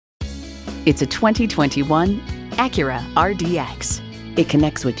It's a 2021 Acura RDX. It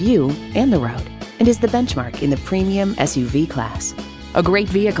connects with you and the road and is the benchmark in the premium SUV class. A great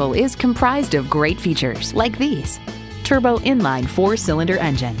vehicle is comprised of great features like these: turbo inline 4-cylinder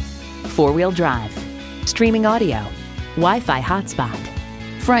engine, 4-wheel drive, streaming audio, Wi-Fi hotspot,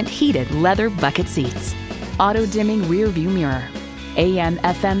 front heated leather bucket seats, auto-dimming rear view mirror,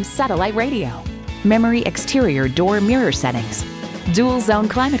 AM/FM satellite radio, memory exterior door mirror settings, dual zone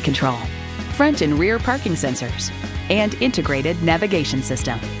climate control, front and rear parking sensors, and integrated navigation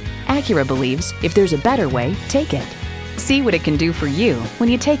system. Acura believes if there's a better way, take it. See what it can do for you when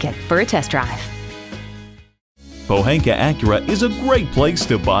you take it for a test drive. Pohanka Acura is a great place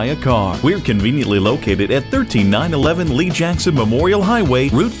to buy a car. We're conveniently located at 13911 Lee Jackson Memorial Highway,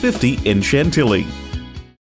 Route 50 in Chantilly.